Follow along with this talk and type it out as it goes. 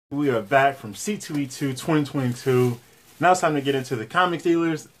We are back from C2E2 2022. Now it's time to get into the comics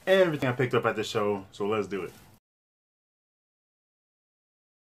dealers and everything I picked up at the show, so let's do it.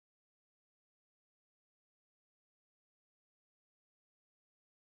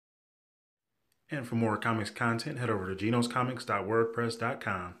 And for more comics content, head over to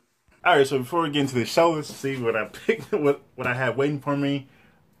genoscomics.wordpress.com. Alright, so before we get into the show, let's see what I picked, what I had waiting for me.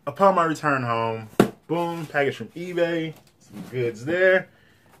 Upon my return home, boom, package from eBay, some goods there.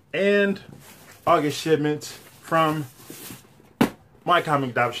 And August shipment from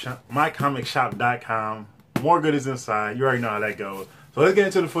mycomicshop.com. More goodies inside. You already know how that goes. So let's get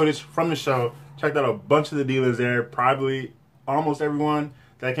into the footage from the show. Checked out a bunch of the dealers there. Probably almost everyone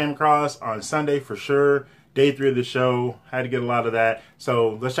that I came across on Sunday for sure. Day 3 of the show. Had to get a lot of that.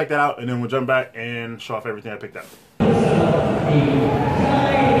 So let's check that out and then we'll jump back and show off everything I picked up.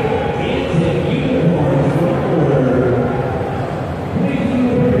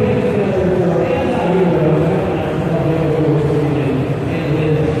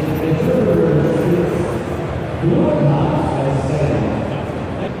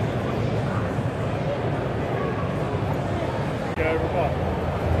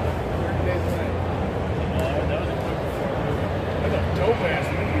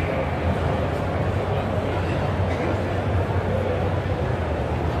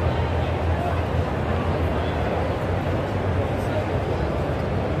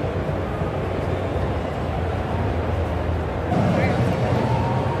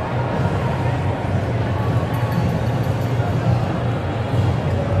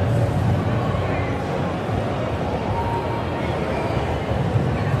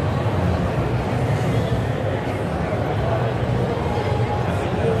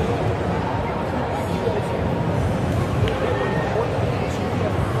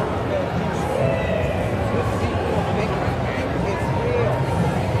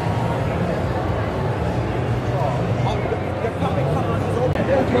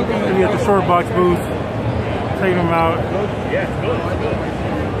 We at the short box booth, taking them out.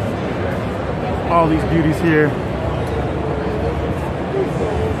 All these beauties here.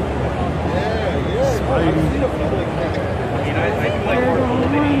 Spidey.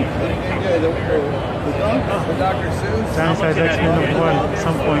 Giant size X-Men of what? At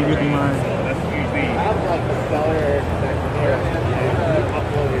some point you'll be mine.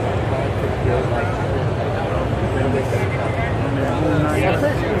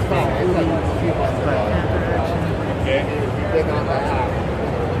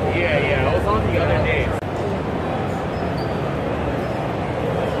 Yeah, I was on the other day.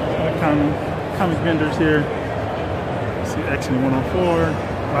 Comic vendors here. See Action 104,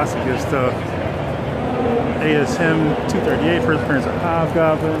 lots of good stuff. ASM 238, first appearance of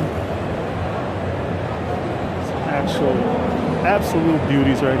Hobgoblin. Some absolute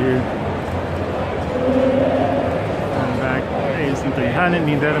beauties right here. Back, ASM 300,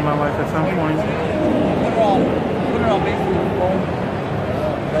 need that in my life at some point. Put it on basically.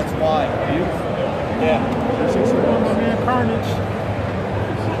 That's why. Yeah. 61, my man Carnage.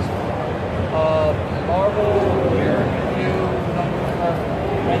 Marvel,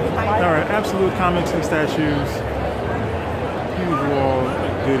 Alright, absolute comics and statues. Huge wall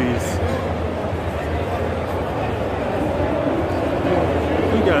of goodies.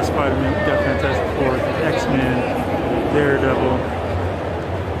 We got Spider-Man, we got Fantastic Four, X-Men, Daredevil,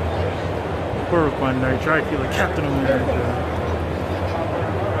 One Night, Dracula, Captain America.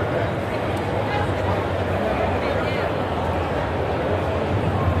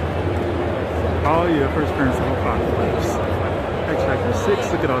 Oh yeah, first appearance of Apocalypse. X-Factor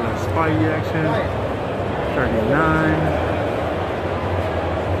 6, look at all that Spidey action.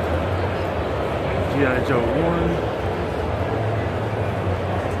 39. G.I. Joe 1.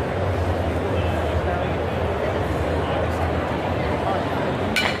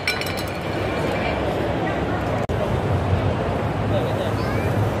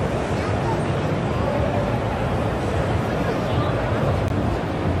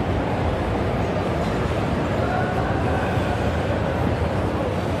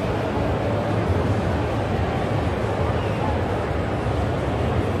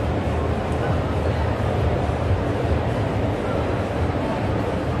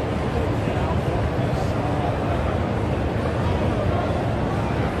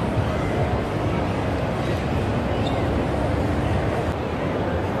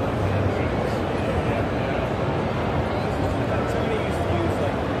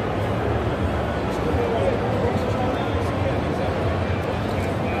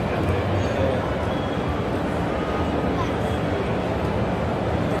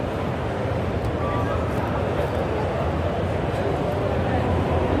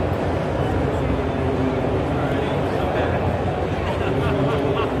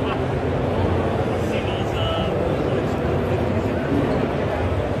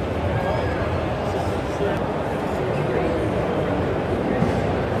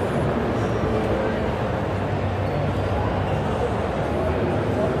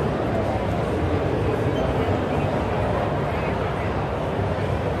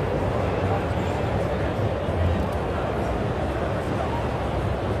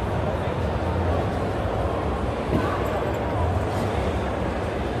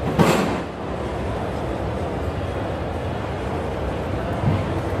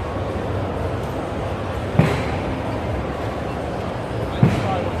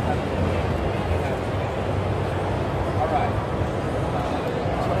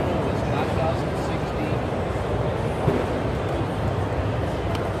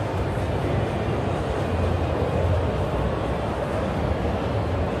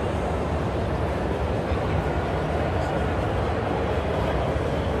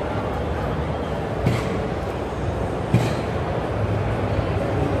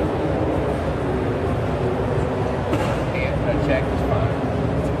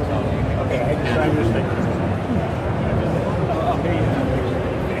 name your sticker?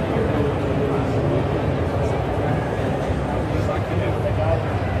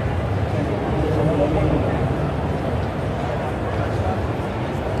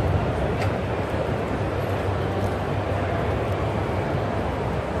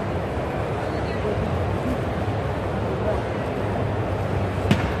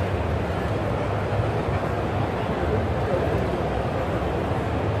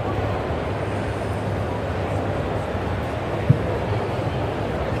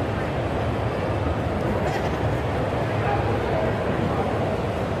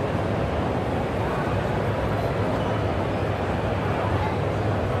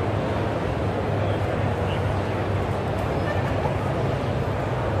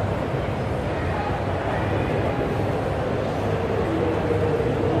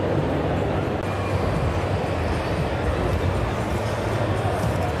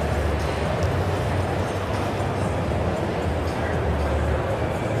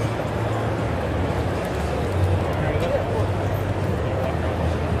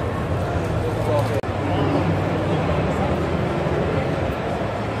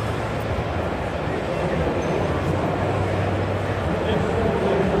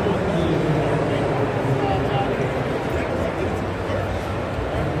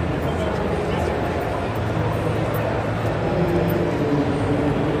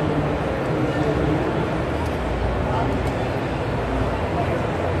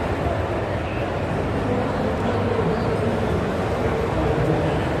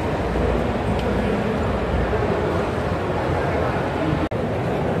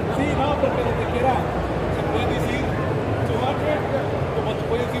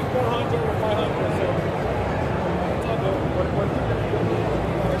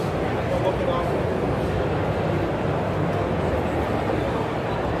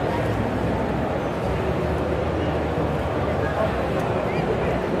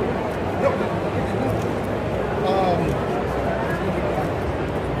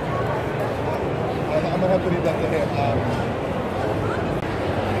 I'm gonna have to leave that to him.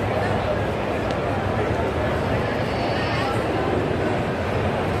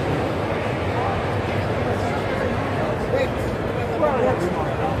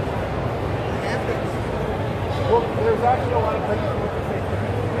 Well, there's actually a lot of places with the safety.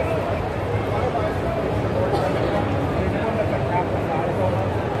 There's one that's like half the size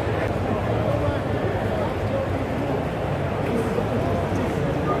almost.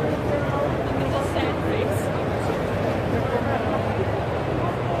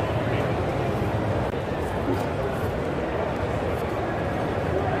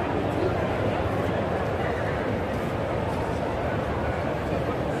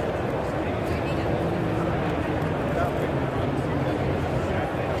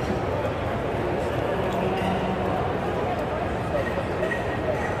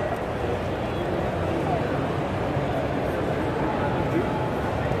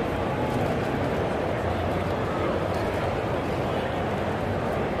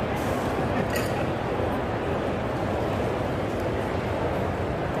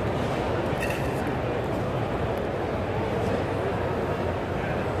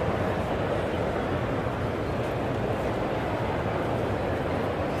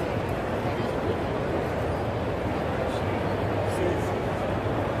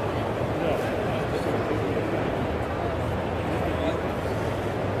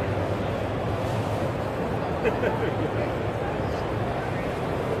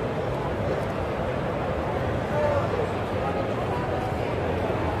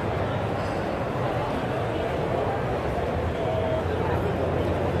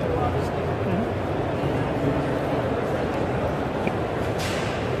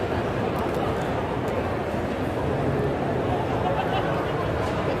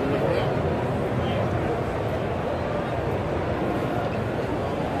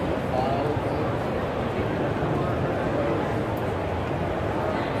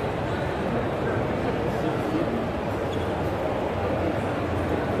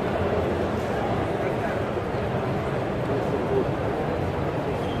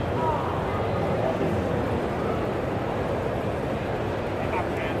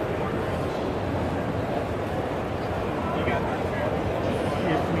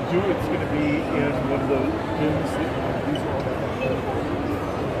 It's going to be in one of the bins that these are all.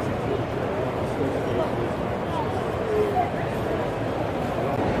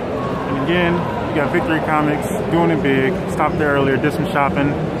 And again, you got Victory Comics doing it big. Stopped there earlier, did some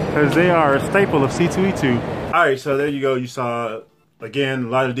shopping because they are a staple of C2E2. All right, so there you go. You saw again a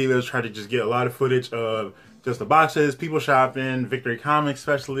lot of dealers try to just get a lot of footage of just the boxes, people shopping, Victory Comics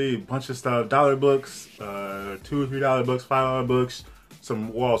especially, a bunch of stuff, dollar books, $2 or $3 books, $5 books,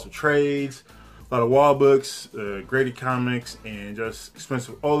 some walls of trades, a lot of wall books, graded comics, and just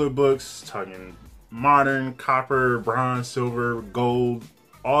expensive older books, talking modern, copper, bronze, silver, gold,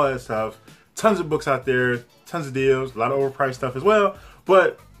 all that stuff. Tons of books out there, tons of deals, a lot of overpriced stuff as well,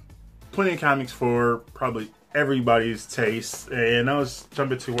 but plenty of comics for probably everybody's taste. And I was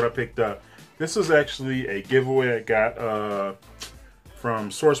jumping to what I picked up. This was actually a giveaway I got from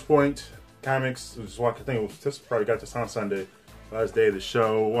Source Point Comics. I was walking, I think it was, this probably got this on Sunday, last day of the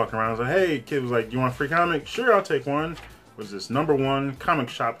show. Walking around, I was like, hey, kid was like, you want a free comic? Sure, I'll take one. Was this #1 comic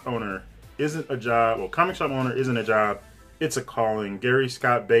shop owner isn't a job? Well, comic shop owner isn't a job, it's a calling. Gary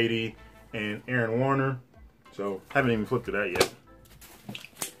Scott Beatty and Aaron Warner. So haven't even flipped to that yet.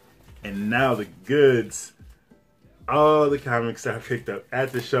 And now the goods. All the comics that I picked up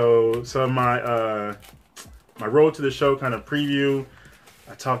at the show. So my my road to the show kind of preview.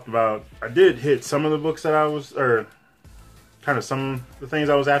 I talked about, I did hit some of the books that I was, or kind of some of the things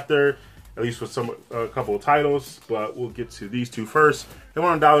I was after, at least with a couple of titles, but we'll get to these two first. They were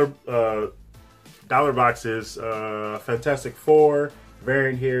on dollar boxes. Fantastic Four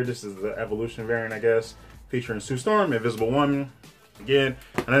variant here. This is the Evolution variant, I guess, featuring Sue Storm, Invisible Woman, again.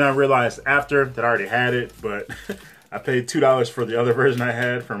 And then I realized after that I already had it, but I paid $2 for the other version I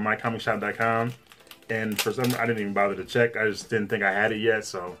had from mycomicshop.com. And for some, I didn't even bother to check. I just didn't think I had it yet,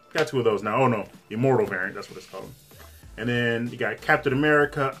 so got two of those now. Oh no, Immortal variant, that's what it's called. And then you got Captain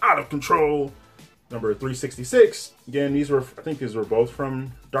America, Out of Control, number 366. Again, these were, I think these were both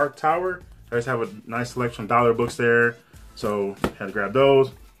from Dark Tower. I just have a nice selection of dollar books there, so had to grab those.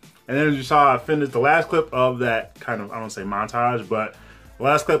 And then as you saw, I finished the last clip of that kind of, I don't say montage, but the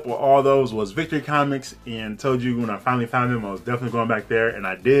last clip with all those was Victory Comics, and told you when I finally found them, I was definitely going back there, and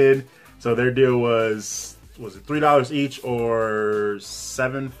I did. So their deal was it $3 each or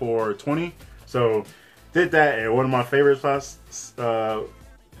 7 for 20? So did that, and one of my favorite boxes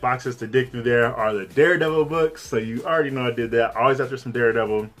to dig through there are the Daredevil books. So you already know I did that. Always after some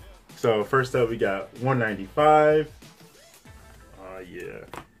Daredevil. So first up, we got 195. Yeah.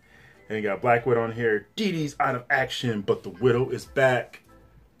 And you got Black Widow on here. Dee Dee's out of action, but the Widow is back.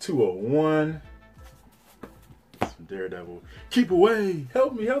 201. Some Daredevil. Keep away.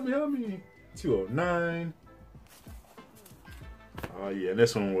 Help me, help me, help me. 209. Oh yeah, and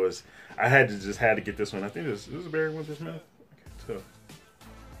this one was, I had to get this one. I think this is Barry Windsor Smith. Okay, so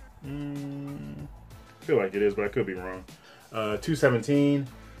I feel like it is, but I could be wrong. 217.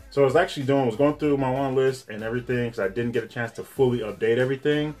 So I was actually going through my long list and everything, because I didn't get a chance to fully update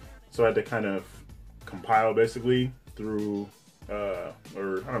everything. So I had to kind of compile basically through, or I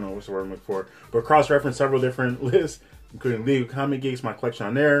don't know what's the word I'm looking for, but cross-reference several different lists, including League of Comic Geeks, my collection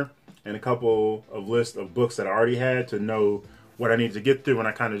on there, and a couple of lists of books that I already had to know what I needed to get through. And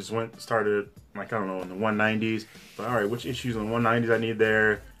I kind of just started, like, I don't know, in the 190s. But all right, which issues in the 190s I need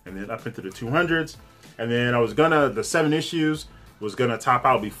there, and then up into the 200s. And then I was the 7 issues was gonna top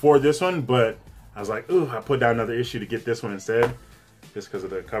out before this one, but I was like, ooh, I put down another issue to get this one instead, just because of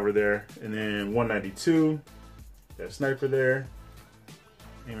the cover there. And then 192, that sniper there,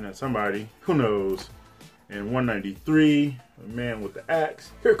 aiming at somebody, who knows. And 193, a man with the axe,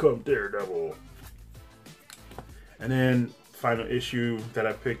 here comes Daredevil. And then final issue that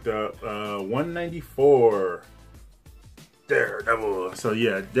I picked up, 194, Daredevil. So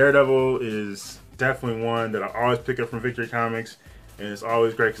yeah, Daredevil is definitely one that I always pick up from Victory Comics, and it's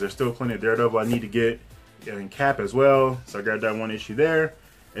always great because there's still plenty of Daredevil I need to get in Cap as well. So I grabbed that one issue there,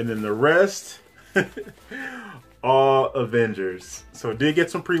 and then the rest, all Avengers. So did get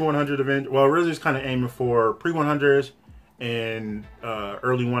some pre-100 Avengers. Well, originally kind of aiming for pre-100s and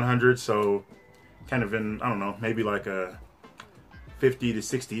early 100s. So kind of in, I don't know, maybe like a 50 to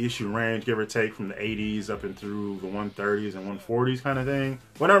 60 issue range, give or take, from the 80s up and through the 130s and 140s kind of thing.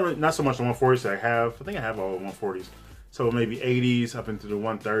 Well, not so much the 140s that I have. I think I have all the 140s. So maybe 80s up into the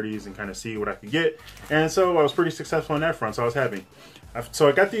 130s and kind of see what I could get. And so I was pretty successful on that front, so I was happy. So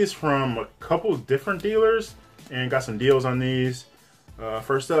I got these from a couple different dealers and got some deals on these.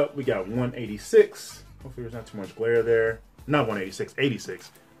 First up, we got 186. Hopefully there's not too much glare there. Not 186,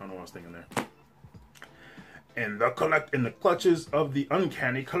 86. I don't know what I was thinking there. And in the clutches of the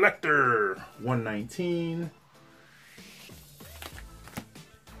Uncanny Collector, 119. And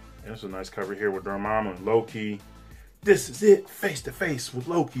there's a nice cover here with Dormammu and Loki. This is it, face to face with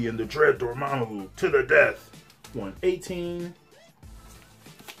Loki and the Dread Dormammu to the death. 118.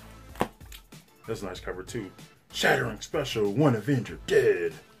 That's a nice cover too. Shattering Special, One Avenger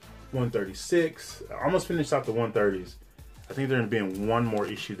Dead. 136. I almost finished out the 130s. I think there's going to be one more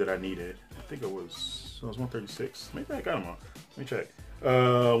issue that I needed. I think it was So it's 136. Maybe I got them all. Let me check.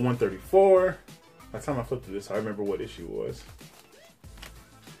 134. By the time I flipped through this, I remember what issue it was.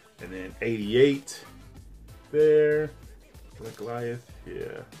 And then 88 there. Like Goliath,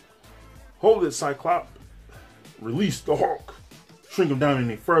 yeah. Hold it, Cyclops. Release the Hulk. Shrink him down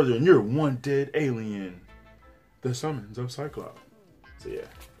any further, and you're one dead alien. The summons of Cyclops. So yeah,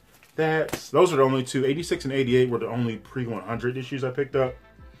 those are the only two. 86 and 88 were the only pre-100 issues I picked up.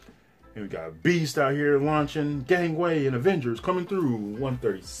 And we got Beast out here launching, Gangway and Avengers coming through.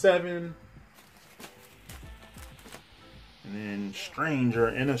 137. And then Stranger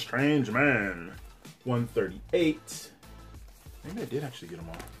and a Strange Man. 138. Maybe I did actually get them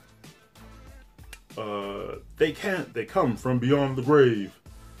all. They come from beyond the grave.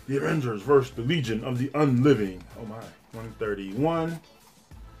 The Avengers versus the Legion of the Unliving. Oh my. 131.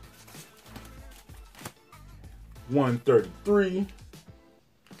 133.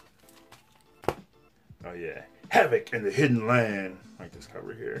 Oh yeah. Havoc in the Hidden Land. Like this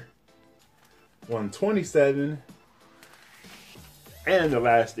cover here. 127. And the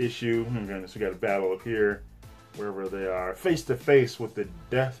last issue. Oh my goodness, we got a battle up here. Wherever they are, face to face with the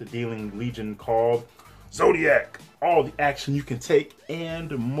death-dealing legion called Zodiac. All the action you can take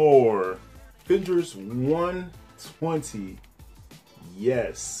and more. Avengers 120.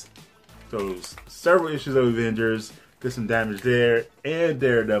 Yes. Those several issues of Avengers. Did some damage there. And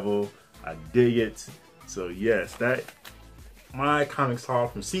Daredevil. I dig it. So yes, that my comics haul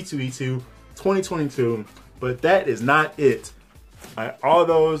from C2E2 2022. But that is not it. All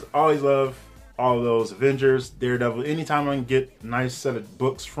those, always love all of those Avengers, Daredevil. Anytime I can get a nice set of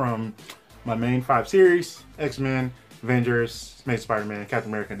books from my main 5 series, X-Men, Avengers, Amazing Spider-Man, Captain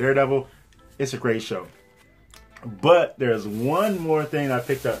America, and Daredevil, it's a great show. But there's one more thing I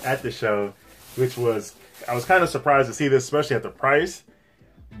picked up at the show, which was, I was kind of surprised to see this, especially at the price.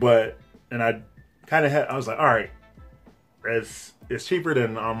 And I kind of I was like, all right, it's cheaper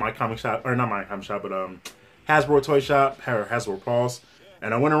than my comic shop, or not my comic shop, but Hasbro Toy Shop, or Hasbro Pulse.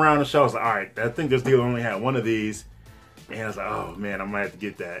 And I went around the show, I was like, all right, I think this dealer only had one of these. And I was like, oh man, I might have to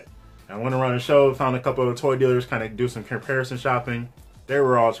get that. And I went around the show, found a couple of toy dealers, kind of do some comparison shopping. They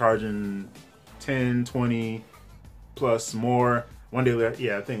were all charging 10, 20 plus more. One dealer,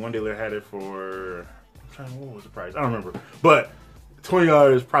 yeah, I think one dealer had it for, I'm trying to, what was the price? I don't remember. But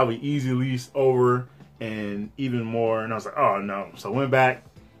 $20 probably easily over and even more. And I was like, oh no. So I went back,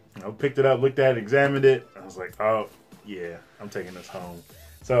 picked it up, looked at it, examined it. I was like, oh yeah, I'm taking this home.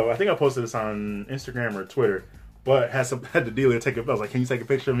 So I think I posted this on Instagram or Twitter, but had the dealer take a, I was like, can you take a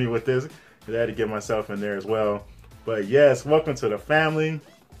picture of me with this? Because I had to get myself in there as well. But yes, welcome to the family.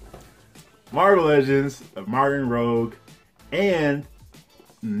 Marvel Legends of Martin Rogue and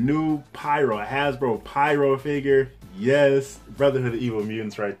new Pyro, a Hasbro Pyro figure. Yes, Brotherhood of Evil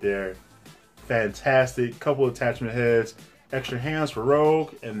Mutants right there. Fantastic. Couple attachment heads, extra hands for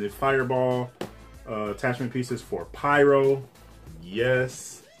Rogue, and the Fireball attachment pieces for Pyro.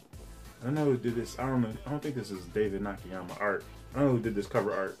 Yes. I don't know who did this. I don't think this is David Nakayama art. I don't know who did this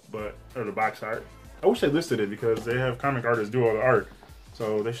cover art, or the box art. I wish they listed it because they have comic artists do all the art.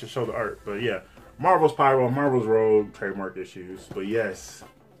 So they should show the art. But yeah, Marvel's Pyro, Marvel's Rogue, trademark issues. But yes,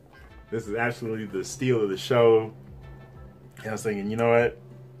 this is absolutely the steal of the show. And I was thinking, you know what?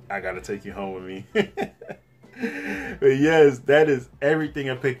 I gotta take you home with me. But yes, that is everything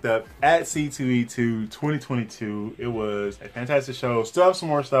I picked up at C2E2 2022. It was a fantastic show. Still have some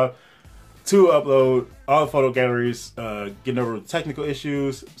more stuff to upload. All the photo galleries, getting over the technical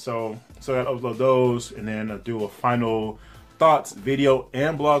issues. So I gotta upload those and then do a final thoughts video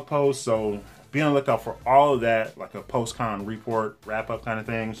and blog post. So be on the lookout for all of that, like a post-con report, wrap-up kind of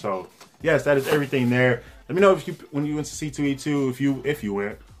thing. So yes, that is everything there. Let me know if when you went to C2E2, if you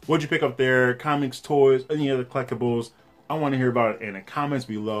went, what'd you pick up there? Comics, toys, any other collectibles? I want to hear about it in the comments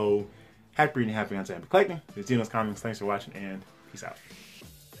below. Happy reading, happy hunting, happy collecting. It's Geno's Comics. Thanks for watching and peace out.